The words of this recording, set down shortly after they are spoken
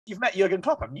You've met Jurgen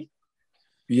Klopp, haven't you?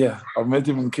 Yeah, I met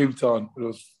him in Cape Town.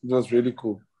 It was really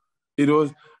cool. It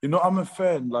was, I'm a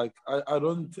fan. Like I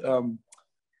don't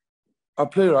I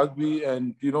play rugby,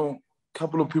 and a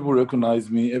couple of people recognize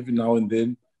me every now and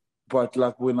then. But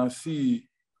like when I see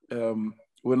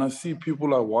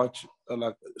people I watch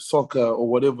like soccer or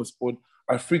whatever sport,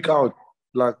 I freak out.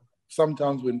 Like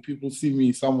sometimes when people see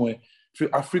me somewhere,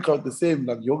 I freak out the same.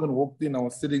 Like Jurgen walked in, I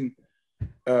was sitting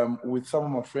with some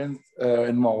of my friends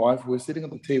and my wife. We were sitting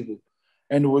at the table,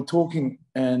 and we were talking,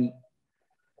 and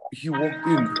he walked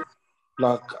in,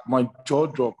 like my jaw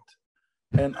dropped,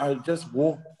 and I just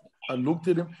walked. I looked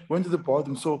at him, went to the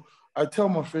bathroom. So I tell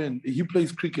my friend, he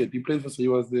plays cricket. He plays he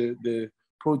was the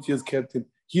Proteas captain.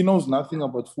 He knows nothing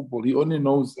about football. He only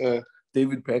knows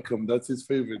David Beckham. That's his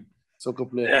favorite soccer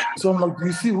player. Yeah. So I'm like, do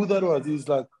you see who that was? He's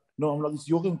like, no. I'm like, it's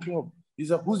Jurgen Klopp.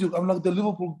 He's like, who's you? I'm like, the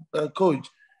Liverpool coach.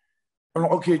 I'm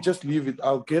like, okay, just leave it.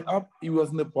 I'll get up. He was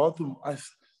in the bathroom.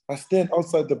 I stand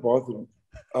outside the bathroom.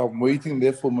 I'm waiting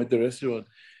there for him at the restaurant.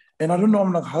 And I don't know.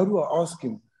 I'm like, how do I ask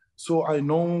him? So I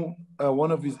know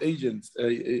one of his agents.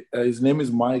 His name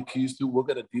is Mike. He used to work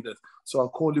at Adidas. So I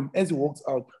called him as he walks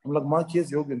out. I'm like, Mike,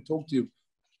 yes, Jurgen, talk to him.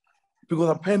 Because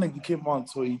I panicked. He came on.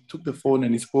 So he took the phone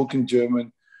and he spoke in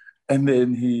German. And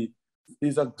then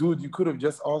he's like, dude, you could have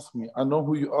just asked me. I know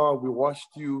who you are. We watched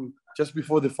you just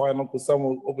before the final, because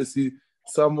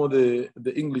some of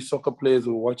the English soccer players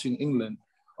were watching England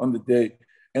on the day.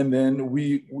 And then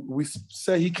we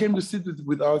say he came to sit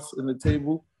with us at the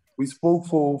table. We spoke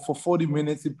for 40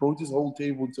 minutes. He brought his whole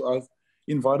table to us,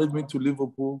 invited me to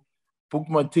Liverpool, booked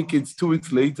my tickets. 2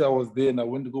 weeks later, I was there and I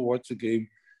went to go watch the game.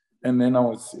 And then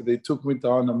they took me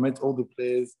down. I met all the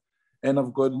players, and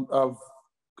I'm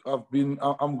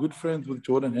good friends with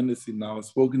Jordan Henderson now. I've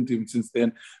spoken to him since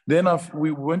then. Then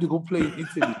we went to go play in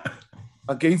Italy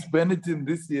against Benetton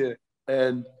this year,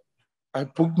 and I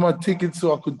booked my tickets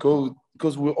so I could go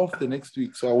because we're off the next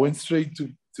week. So I went straight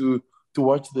to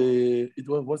watch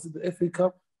was it the FA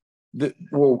Cup?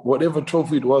 Whatever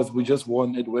trophy it was, we just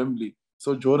won at Wembley.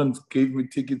 So Jordan gave me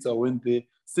tickets. I went there,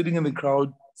 sitting in the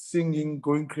crowd, singing,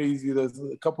 going crazy. There's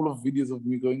a couple of videos of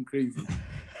me going crazy.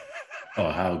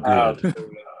 Oh, how good.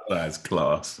 That's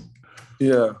class.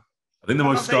 Yeah. I think the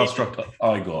most starstruck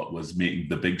I got was meeting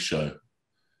the Big Show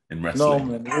in wrestling.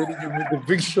 No, man. Where did you meet the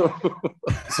Big Show?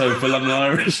 So for London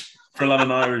Irish,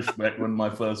 when my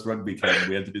first rugby came,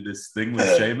 we had to do this thing with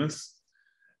Seamus,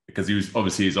 because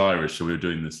he's Irish, so we were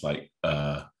doing this like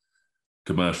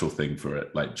commercial thing for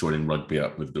it, like joining rugby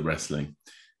up with the wrestling.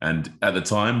 And at the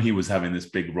time, he was having this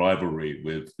big rivalry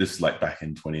with, this is like back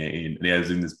in 2018, and he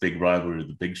was in this big rivalry with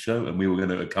the Big Show, and we were going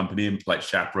to accompany him, like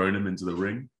chaperone him into the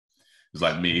ring. It was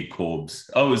like me,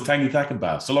 Corbs. Oh, it was Tangi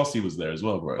Thakenbau. So Lossie was there as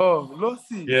well, bro. Oh,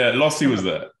 Lossie. Yeah, Lossie was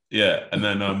there. Yeah, and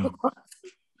then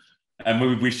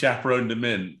and we chaperoned him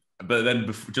in. But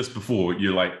then just before,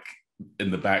 you're like in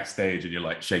the backstage and you're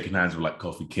like shaking hands with like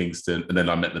Kofi Kingston, and then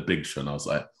I met the Big Show, and I was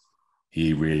like,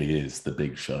 he really is the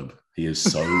Big Show. He is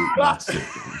so massive.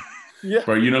 Yeah.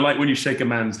 Bro, like when you shake a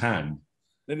man's hand.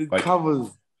 And it like, covers.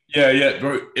 Yeah,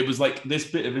 bro. It was like this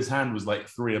bit of his hand was like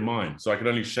 3 of mine. So I could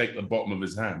only shake the bottom of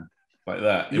his hand like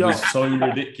that. It was so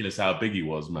ridiculous how big he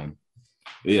was, man.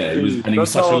 Yeah, it was, and he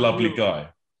was such a lovely guy.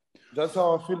 That's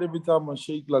how I feel every time I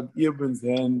shake like Eben's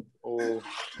hand or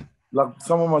like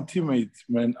some of my teammates,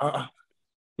 man. I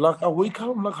wake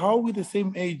up, I'm like, how are we the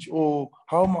same age, or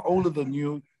how am I older than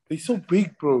you? They're so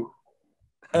big, bro.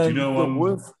 And the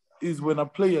worst is when I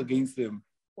play against them.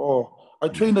 Oh, I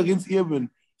trained against Eben,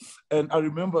 and I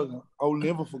remember, I'll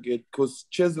never forget, because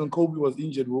Ches and Kobe was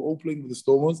injured. We were all playing with the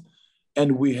Stormers,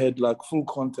 and we had like full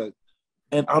contact.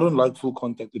 And I don't like full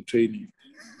contact in training.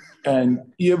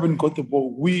 And Eben got the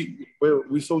ball.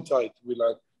 We're so tight. We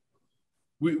like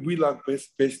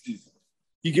besties.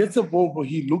 He gets the ball, but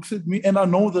he looks at me, and I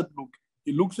know that look.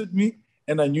 He looks at me,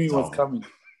 and I knew he was coming.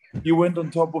 He went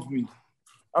on top of me.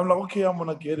 I'm like, okay, I'm going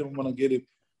to get him.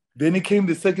 Then he came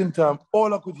the second time.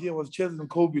 All I could hear was Ches and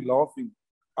Kobe laughing.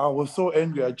 I was so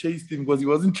angry. I chased him because he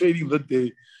wasn't training that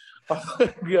day. I was so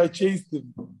angry. I chased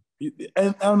him.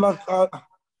 And I'm like,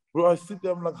 bro, I sit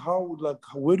there. I'm like,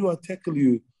 where do I tackle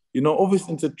you?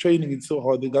 Obviously, into training, it's so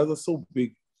hard. The guys are so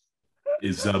big.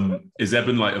 Is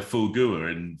Eben like a full gooer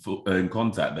in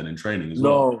contact then in training as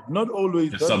well? No, not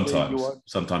always.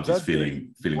 Sometimes he's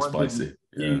feeling spicy.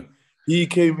 Yeah. He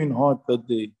came in hot that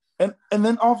day. And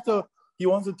then after, he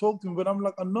wants to talk to me, but I'm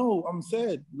like, no, I'm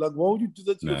sad. Like, why would you do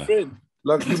that to your friend?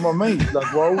 Like, you're my mate.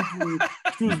 Like, why would you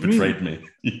choose me? Betrayed me.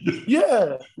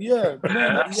 Yeah. Man,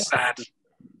 that's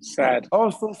sad. I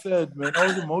was so sad, man. I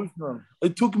was emotional.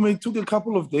 It took a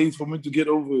couple of days for me to get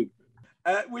over it.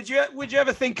 Would you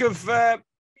ever think of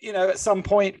at some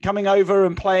point coming over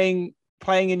and playing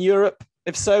in Europe?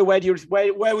 If so, where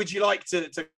would you like to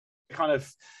kind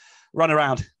of run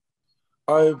around?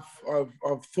 I've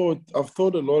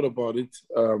thought a lot about it,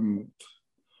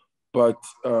 but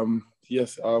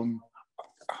yes, I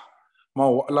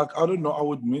don't know. I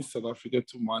would miss South Africa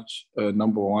too much.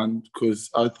 Number one, because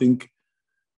I think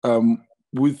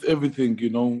with everything, I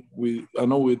know we're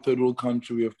a third world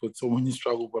country. We have got so many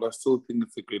struggles, but I still think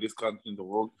it's the greatest country in the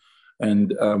world.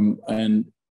 And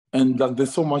like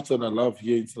there's so much that I love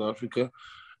here in South Africa.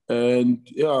 And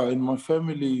yeah, in my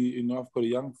family, I've got a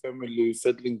young family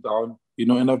settling down,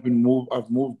 and I've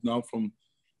moved now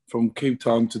from Cape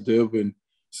Town to Durban.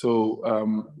 So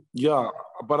yeah,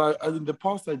 but I in the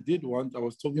past I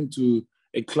was talking to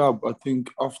a club, I think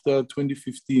after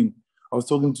 2015, I was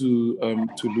talking to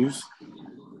Toulouse,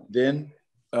 then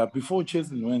before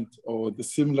Cheslin went, or the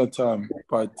similar time,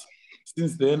 but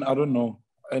since then, I don't know.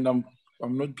 And I'm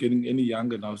not getting any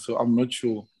younger now, so I'm not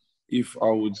sure if I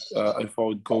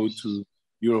would go to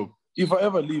Europe. If I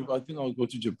ever leave, I think I'll go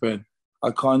to Japan.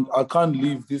 I can't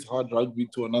leave this hard rugby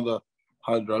to another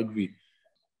hard rugby.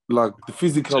 Like the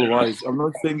physical wise, I'm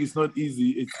not saying it's not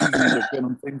easy. It's easy in Japan.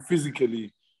 I'm saying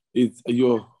physically,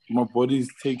 my body is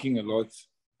taking a lot.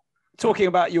 Talking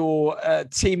about your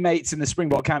teammates in the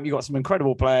Springbok camp, you got some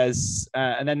incredible players,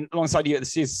 and then alongside you at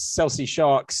the Chelsea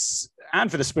Sharks and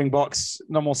for the Springboks,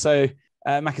 none more so.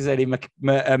 Makazeli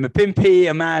Mapimpi,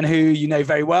 a man who you know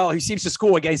very well, who seems to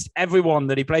score against everyone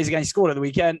that he plays against. He scored at the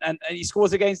weekend, and he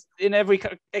scores against every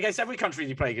country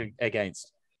he plays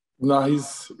against. No,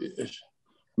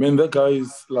 that guy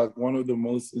is like one of the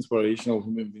most inspirational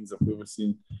human beings I've ever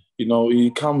seen.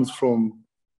 He comes from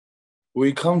where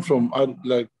he comes from.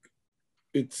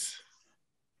 It's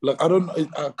like I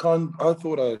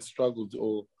thought I struggled,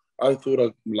 or I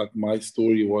thought my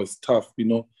story was tough.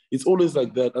 It's always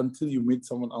like that until you meet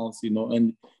someone else.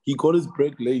 And he got his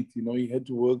break late. He had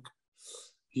to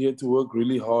work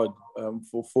really hard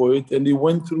for it, and he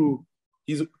went through.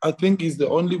 I think he's the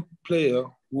only player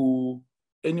who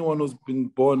anyone who's been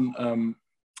born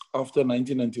after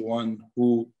 1991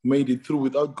 who made it through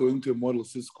without going to a model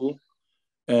school,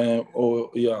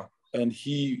 and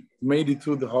he made it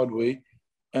through the hard way,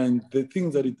 and the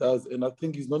things that he does, and I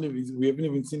think we haven't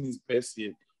even seen his best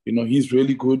yet. He's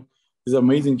really good. He's an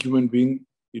amazing human being.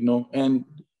 And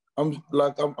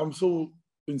I'm so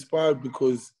inspired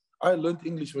because I learned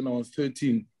English when I was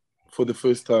 13 for the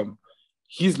first time.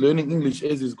 He's learning English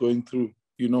as he's going through.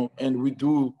 And we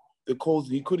do the calls.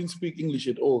 He couldn't speak English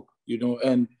at all.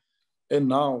 And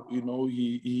now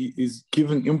he is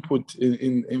giving input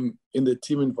in the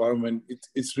team environment.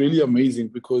 It's really amazing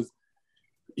because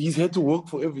he's had to work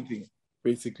for everything,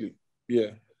 basically.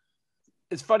 Yeah.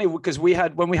 It's funny because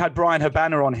when we had Brian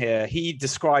Habana on here, he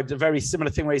described a very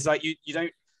similar thing where he's like, you don't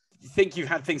think you've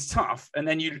had things tough, and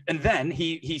then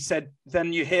he said,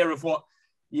 then you hear of what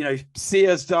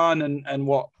Siya's done and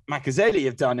what Makazeli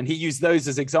have done, and he used those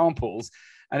as examples.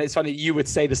 And it's funny you would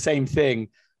say the same thing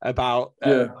about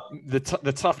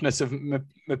the toughness of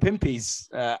Mapimpi's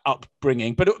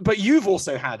upbringing, but you've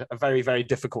also had a very, very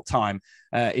difficult time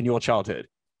in your childhood.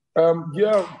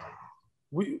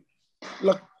 We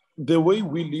the way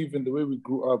we live and the way we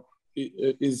grew up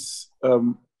is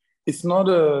it's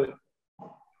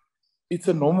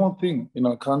a normal thing in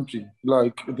our country.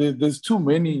 Like there's too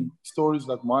many stories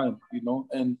like mine,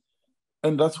 and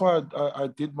that's why I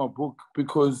did my book,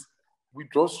 because we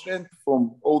draw strength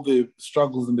from all the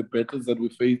struggles and the battles that we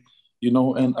face,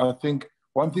 and I think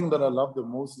one thing that I love the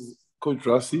most is Coach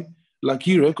Rassie. Like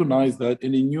he recognized that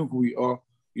and he knew who we are,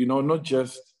 not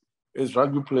just as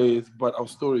rugby players, but our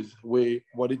stories,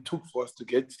 what it took for us to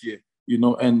get here,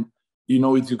 and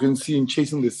you can see in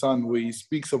Chasing the Sun where he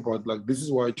speaks about like, this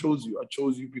is why I chose you. I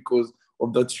chose you because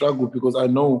of that struggle, because I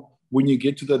know when you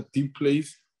get to that deep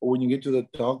place or when you get to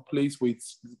that dark place where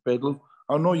it's battle,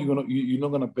 I know you're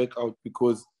not gonna back out,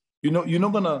 because you're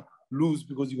not gonna lose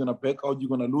because you're gonna back out. You're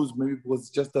gonna lose maybe because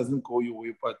it just doesn't go your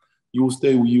way, but you will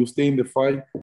stay in the fight.